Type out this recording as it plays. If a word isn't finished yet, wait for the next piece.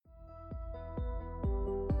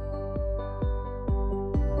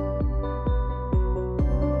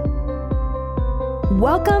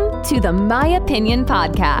Welcome to the My Opinion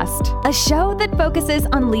Podcast, a show that focuses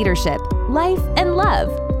on leadership, life, and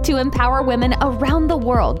love to empower women around the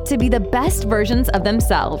world to be the best versions of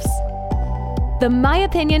themselves. The My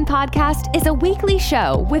Opinion Podcast is a weekly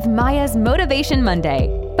show with Maya's Motivation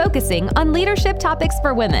Monday, focusing on leadership topics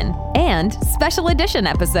for women, and special edition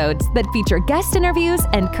episodes that feature guest interviews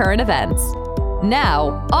and current events.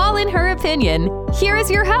 Now, all in her opinion, here is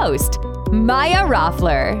your host, Maya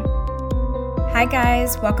Roffler. Hi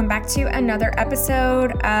guys, welcome back to another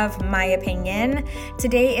episode of My Opinion.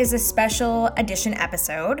 Today is a special edition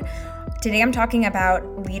episode. Today I'm talking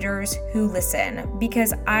about leaders who listen,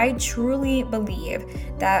 because I truly believe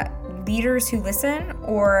that leaders who listen,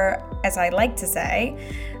 or as I like to say,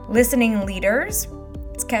 listening leaders,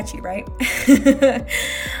 it's catchy, right?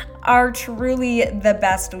 are truly the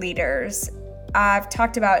best leaders. I've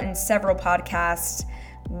talked about in several podcasts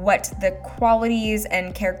what the qualities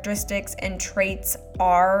and characteristics and traits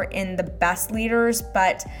are in the best leaders,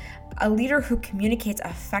 but a leader who communicates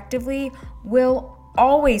effectively will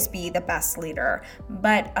always be the best leader.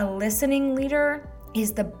 But a listening leader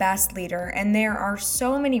is the best leader, and there are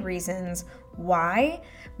so many reasons why,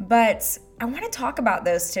 but I want to talk about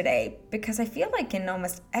those today because I feel like in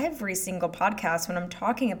almost every single podcast when I'm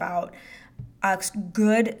talking about a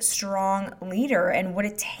good, strong leader and what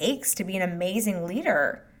it takes to be an amazing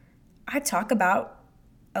leader, I talk about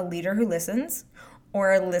a leader who listens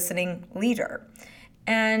or a listening leader.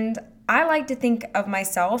 And I like to think of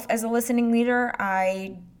myself as a listening leader.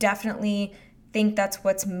 I definitely think that's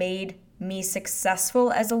what's made me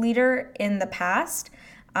successful as a leader in the past.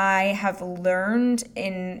 I have learned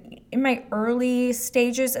in my early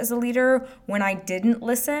stages as a leader when I didn't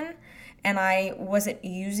listen and I wasn't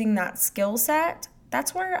using that skill set,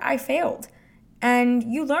 that's where I failed. And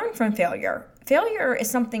you learn from failure. Failure is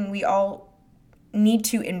something we all need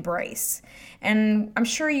to embrace. And I'm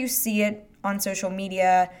sure you see it on social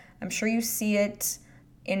media. I'm sure you see it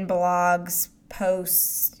in blogs,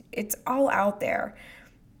 posts. It's all out there.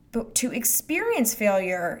 But to experience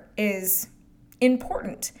failure is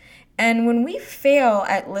important. And when we fail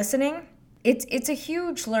at listening, it's a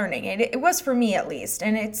huge learning. It was for me at least.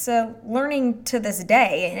 And it's a learning to this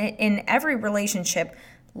day. In every relationship,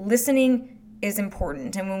 listening is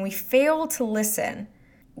important. And when we fail to listen,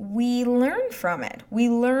 we learn from it. We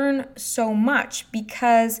learn so much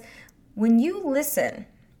because when you listen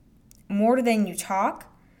more than you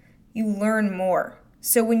talk, you learn more.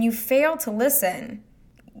 So when you fail to listen,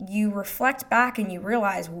 you reflect back and you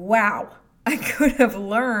realize, wow, I could have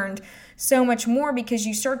learned so much more, because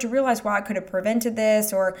you start to realize, wow, I could have prevented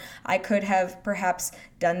this, or I could have perhaps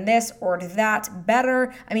done this or that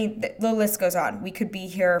better. I mean, the list goes on. We could be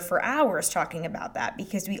here for hours talking about that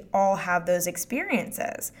because we all have those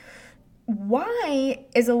experiences. Why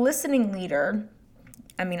is a listening leader,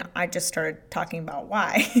 I mean, I just started talking about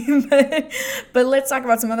why, but let's talk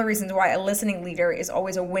about some other reasons why a listening leader is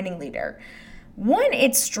always a winning leader. One,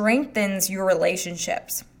 it strengthens your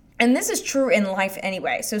relationships. And this is true in life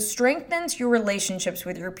anyway. So strengthens your relationships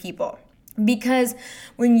with your people. Because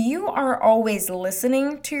when you are always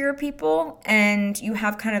listening to your people and you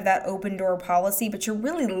have kind of that open door policy, but you're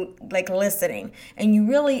really like listening and you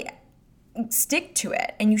really stick to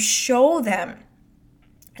it and you show them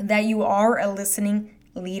that you are a listening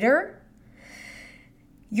leader,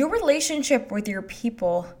 your relationship with your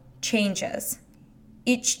people changes.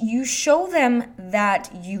 You show them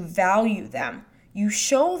that you value them. You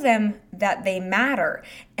show them that they matter,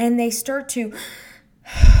 and they start to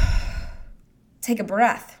take a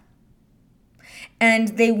breath. And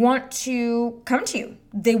they want to come to you.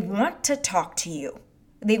 They want to talk to you.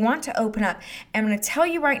 They want to open up. I'm going to tell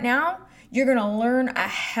you right now, you're going to learn a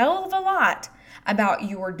hell of a lot about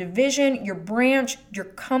your division, your branch, your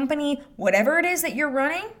company, whatever it is that you're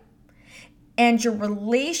running, and your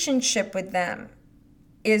relationship with them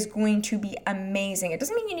is going to be amazing. It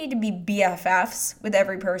doesn't mean you need to be BFFs with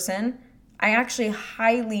every person. I actually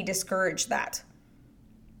highly discourage that.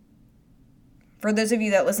 For those of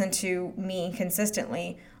you that listen to me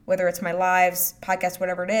consistently, whether it's my lives, podcasts,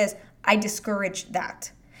 whatever it is, I discourage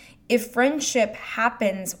that. If friendship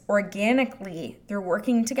happens organically through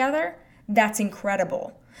working together, that's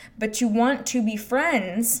incredible. But you want to be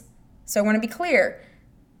friends, so I want to be clear.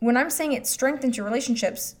 When I'm saying it strengthens your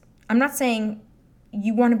relationships, I'm not saying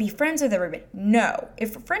you want to be friends with everybody. No.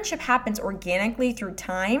 If a friendship happens organically through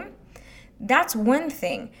time, that's one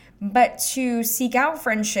thing. But to seek out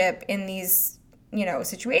friendship in these,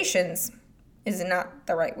 situations is not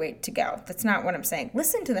the right way to go. That's not what I'm saying.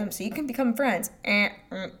 Listen to them so you can become friends.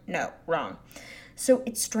 No, wrong. So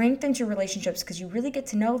it strengthens your relationships because you really get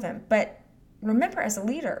to know them. But remember, as a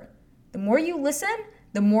leader, The more you listen,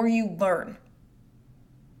 the more you learn.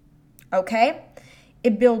 Okay?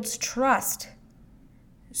 It builds trust.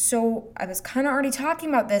 So I was kind of already talking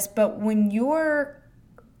about this, but when you're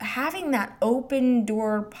having that open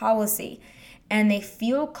door policy and they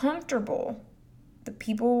feel comfortable, the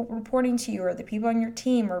people reporting to you or the people on your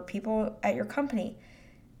team or people at your company,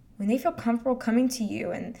 when they feel comfortable coming to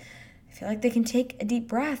you and feel like they can take a deep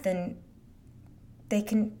breath and they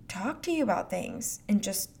can talk to you about things and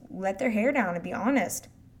just let their hair down and be honest,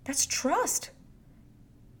 that's trust.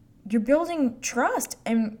 You're building trust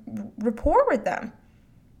and rapport with them.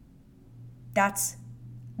 That's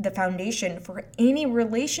the foundation for any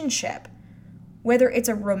relationship, whether it's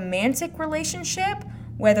a romantic relationship,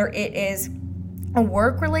 whether it is a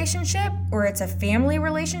work relationship, or it's a family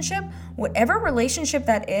relationship, whatever relationship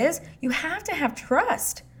that is, you have to have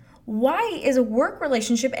trust. Why is a work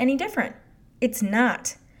relationship any different? It's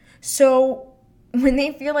not. So when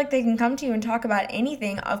they feel like they can come to you and talk about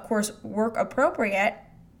anything, of course, work appropriate,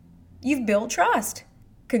 you've built trust.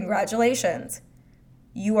 Congratulations.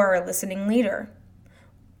 You are a listening leader.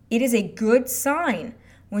 It is a good sign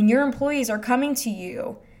when your employees are coming to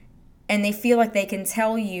you and they feel like they can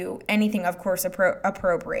tell you anything, of course,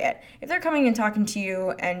 appropriate. If they're coming and talking to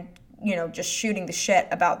you and, just shooting the shit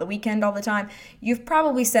about the weekend all the time, you've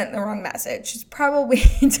probably sent the wrong message. It's probably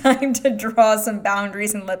time to draw some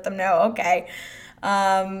boundaries and let them know, okay,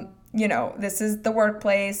 this is the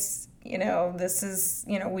workplace, this is,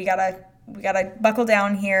 we gotta buckle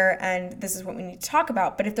down here and this is what we need to talk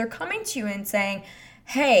about. But if they're coming to you and saying,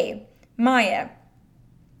 hey, Maya,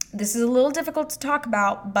 this is a little difficult to talk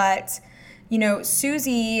about, but,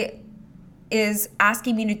 Susie is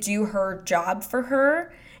asking me to do her job for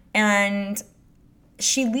her, and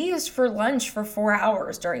she leaves for lunch for 4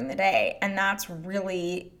 hours during the day, and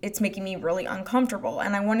it's making me really uncomfortable.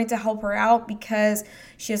 And I wanted to help her out because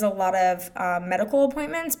she has a lot of medical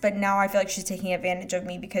appointments, but now I feel like she's taking advantage of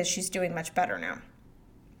me because she's doing much better now.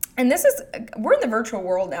 And we're in the virtual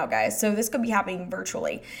world now, guys, so this could be happening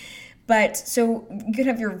virtually. But so you could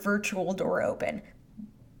have your virtual door open.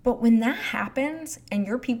 But when that happens and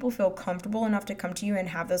your people feel comfortable enough to come to you and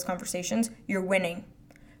have those conversations, you're winning.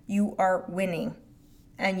 You are winning.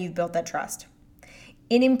 And you've built that trust.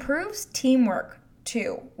 It improves teamwork,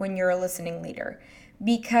 too, when you're a listening leader.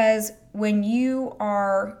 Because when you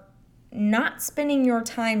are not spending your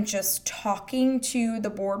time just talking to the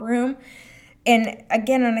boardroom, and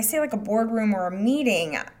again, when I say like a boardroom or a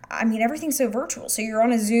meeting, I mean, everything's so virtual. So you're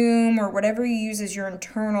on a Zoom or whatever you use as your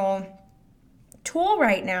internal tool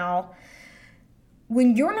right now.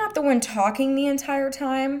 When you're not the one talking the entire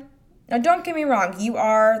time, now don't get me wrong, you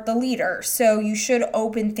are the leader. So you should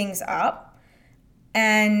open things up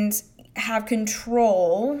and have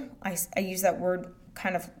control. I use that word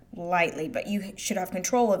kind of lightly, but you should have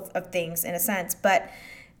control of things in a sense. But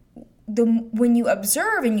when you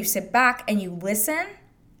observe and you sit back and you listen,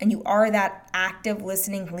 and you are that active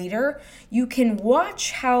listening leader, you can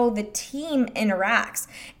watch how the team interacts,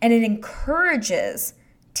 and it encourages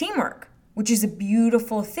teamwork, which is a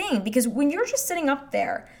beautiful thing. Because when you're just sitting up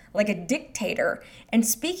there like a dictator and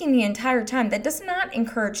speaking the entire time, that does not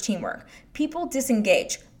encourage teamwork. People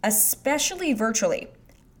disengage, especially virtually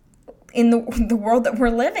in the world that we're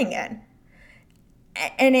living in.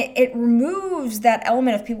 And it removes that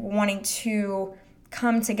element of people wanting to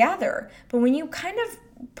come together. But when you kind of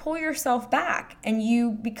pull yourself back and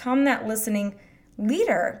you become that listening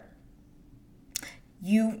leader,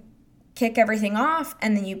 you kick everything off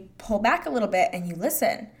and then you pull back a little bit and you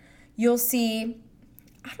listen. You'll see,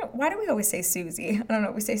 why do we always say Susie? I don't know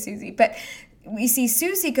if we say Susie, but we see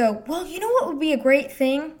Susie go, well, you know what would be a great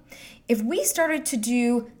thing? If we started to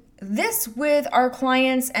do this with our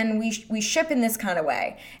clients and we ship in this kind of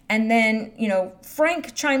way. And then,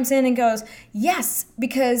 Frank chimes in and goes, yes,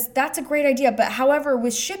 because that's a great idea. But however,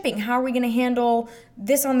 with shipping, how are we going to handle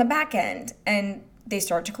this on the back end? And they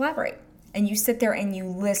start to collaborate. And you sit there and you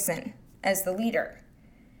listen as the leader.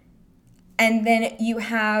 And then you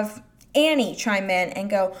have Annie chime in and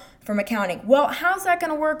go from accounting, well, how's that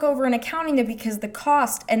going to work over in accounting because the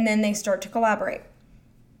cost, and then they start to collaborate.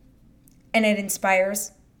 And it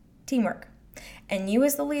inspires teamwork. And you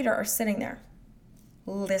as the leader are sitting there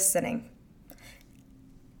listening.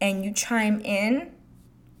 And you chime in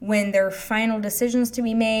when there are final decisions to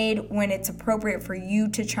be made, when it's appropriate for you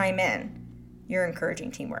to chime in. You're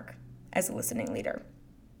encouraging teamwork as a listening leader.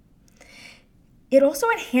 It also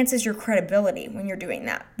enhances your credibility when you're doing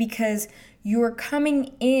that, because you're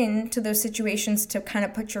coming into those situations to kind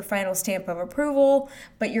of put your final stamp of approval,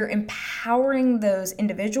 but you're empowering those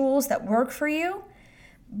individuals that work for you.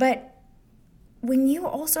 But when you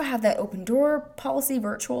also have that open door policy,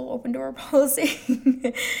 virtual open door policy,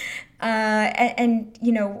 and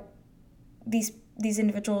you know, these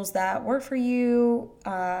individuals that work for you,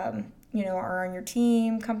 you know, are on your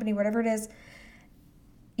team, company, whatever it is,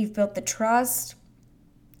 you've built the trust,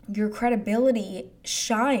 your credibility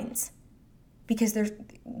shines, because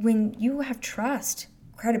when you have trust,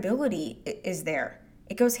 credibility is there.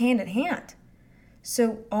 It goes hand in hand.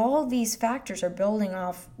 So all these factors are building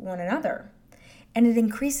off one another, and it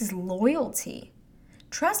increases loyalty.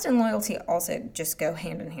 Trust and loyalty also just go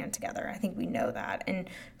hand in hand together. I think we know that. And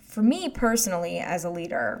for me personally, as a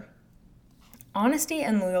leader, honesty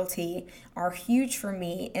and loyalty are huge for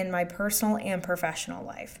me in my personal and professional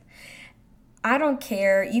life. I don't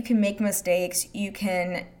care. You can make mistakes. You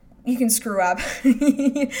can screw up.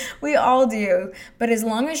 We all do. But as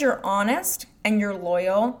long as you're honest and you're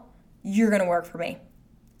loyal, you're going to work for me.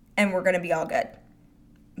 And we're going to be all good.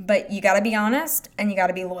 But you got to be honest and you got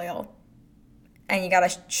to be loyal. And you got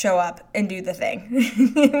to show up and do the thing.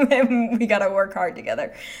 We got to work hard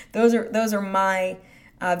together. Those are my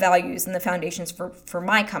values and the foundations for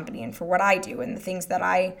my company and for what I do and the things that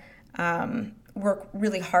I work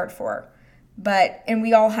really hard for. And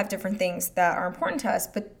we all have different things that are important to us.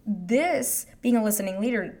 But this, being a listening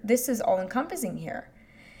leader, this is all encompassing here.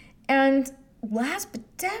 And last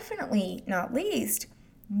but definitely not least,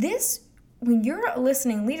 when you're a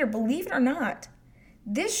listening leader, believe it or not,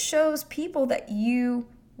 this shows people that you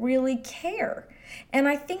really care. And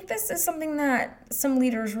I think this is something that some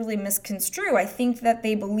leaders really misconstrue. I think that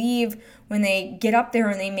they believe when they get up there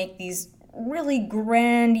and they make these really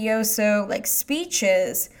grandiose like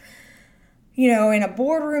speeches, you know, in a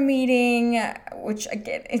boardroom meeting, which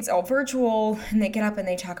again, it's all virtual, and they get up and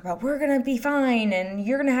they talk about, we're going to be fine and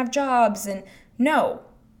you're going to have jobs. And no,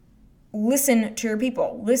 listen to your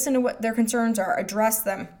people. Listen to what their concerns are. Address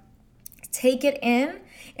them. Take it in,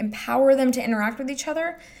 empower them to interact with each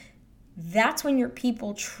other. That's when your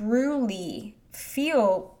people truly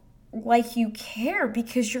feel like you care,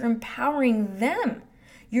 because you're empowering them.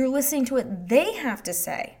 You're listening to what they have to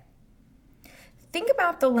say. Think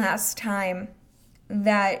about the last time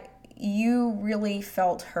that you really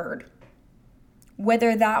felt heard,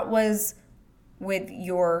 whether that was with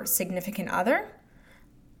your significant other,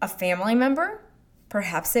 a family member,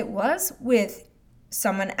 perhaps it was with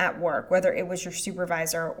someone at work, whether it was your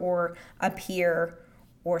supervisor or a peer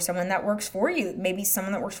or someone that works for you. Maybe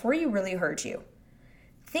someone that works for you really heard you.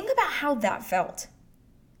 Think about how that felt.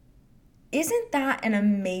 Isn't that an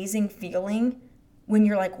amazing feeling when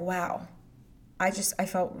you're like, wow, I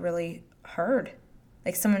felt really heard.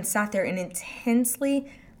 Like someone sat there and intensely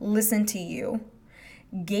listened to you,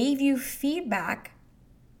 gave you feedback,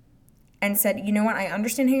 and said, you know what, I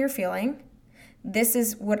understand how you're feeling. This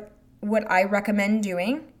is what I recommend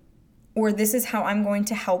doing, or this is how I'm going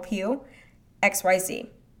to help you, XYZ.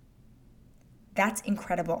 That's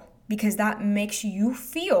incredible, because that makes you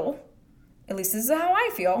feel, at least this is how I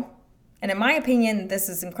feel, and in my opinion, this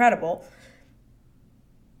is incredible.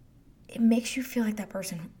 It makes you feel like that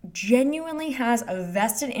person genuinely has a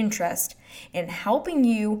vested interest in helping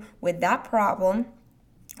you with that problem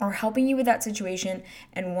or helping you with that situation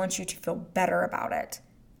and wants you to feel better about it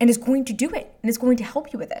and is going to do it and is going to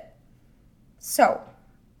help you with it. So,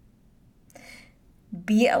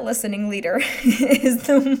 be a listening leader is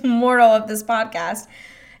the moral of this podcast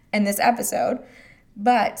and this episode.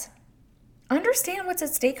 But understand what's at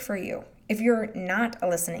stake for you if you're not a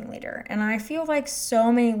listening leader. And I feel like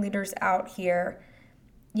so many leaders out here,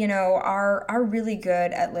 you know, are really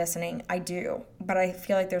good at listening. I do. But I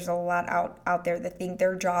feel like there's a lot out there that think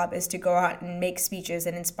their job is to go out and make speeches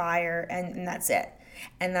and inspire and that's it.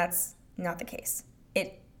 And that's not the case.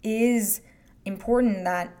 It is important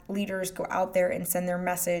that leaders go out there and send their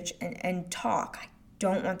message and talk. I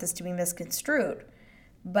don't want this to be misconstrued.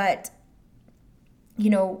 But, you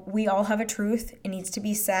know, we all have a truth. It needs to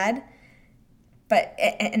be said.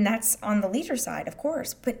 And that's on the leader side, of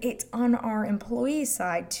course. But it's on our employee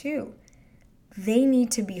side, too. They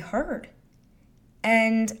need to be heard.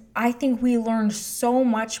 And I think we learn so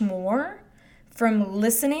much more from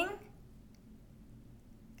listening,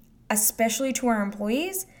 especially to our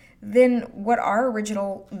employees, than what our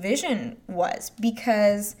original vision was.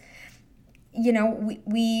 Because, you know,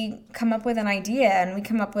 we come up with an idea and we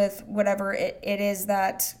come up with whatever it is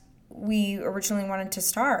that we originally wanted to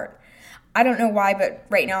start. I don't know why, but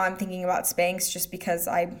right now I'm thinking about Spanx just because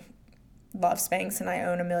I love Spanx and I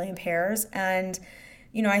own 1 million pairs. And,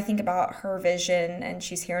 you know, I think about her vision, and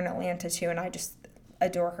she's here in Atlanta too, and I just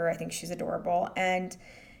adore her. I think she's adorable. And,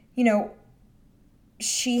 you know,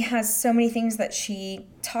 she has so many things that she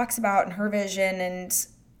talks about in her vision, and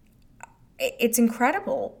it's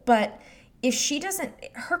incredible. But if she doesn't,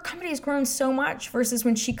 her company has grown so much versus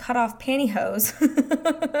when she cut off pantyhose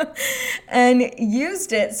and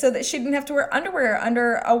used it so that she didn't have to wear underwear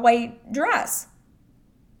under a white dress.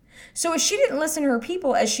 So if she didn't listen to her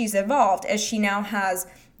people as she's evolved, as she now has,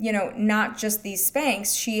 not just these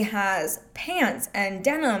Spanx, she has pants and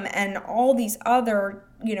denim and all these other,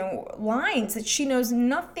 lines that she knows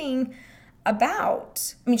nothing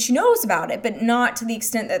about. I mean, she knows about it, but not to the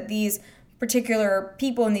extent that these particular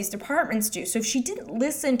people in these departments do. So if she didn't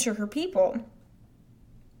listen to her people,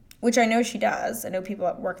 which I know she does, I know people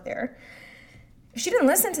that work there, if she didn't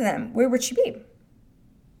listen to them, where would she be?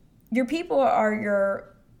 Your people are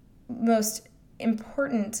your most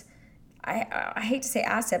important, I hate to say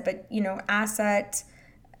asset, but asset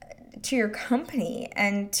to your company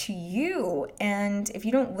and to you. And if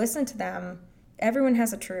you don't listen to them, everyone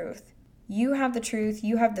has a truth. You have the truth,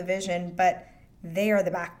 you have the vision, but they are the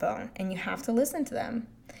backbone, and you have to listen to them.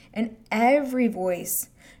 And every voice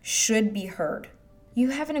should be heard. You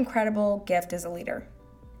have an incredible gift as a leader,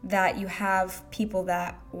 that you have people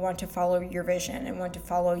that want to follow your vision and want to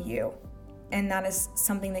follow you. And that is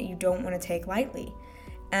something that you don't want to take lightly.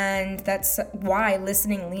 And that's why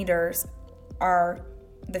listening leaders are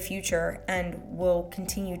the future and will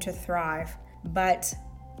continue to thrive. But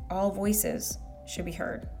all voices should be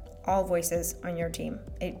heard. All voices on your team.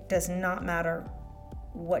 It does not matter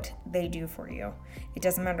what they do for you. It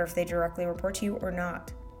doesn't matter if they directly report to you or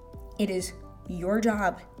not. It is your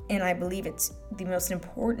job, and I believe it's the most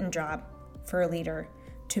important job for a leader,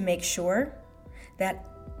 to make sure that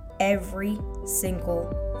every single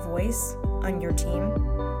voice on your team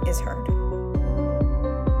is heard.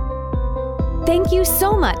 Thank you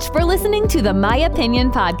so much for listening to the My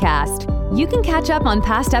Opinion Podcast. You can catch up on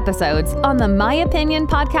past episodes on the My Opinion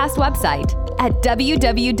Podcast website at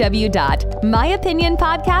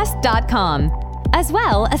www.myopinionpodcast.com, as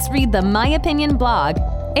well as read the My Opinion blog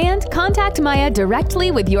and contact Maya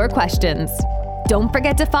directly with your questions. Don't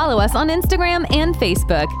forget to follow us on Instagram and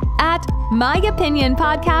Facebook at My Opinion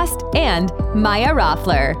Podcast and Maya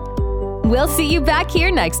Roffler. We'll see you back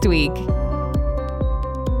here next week.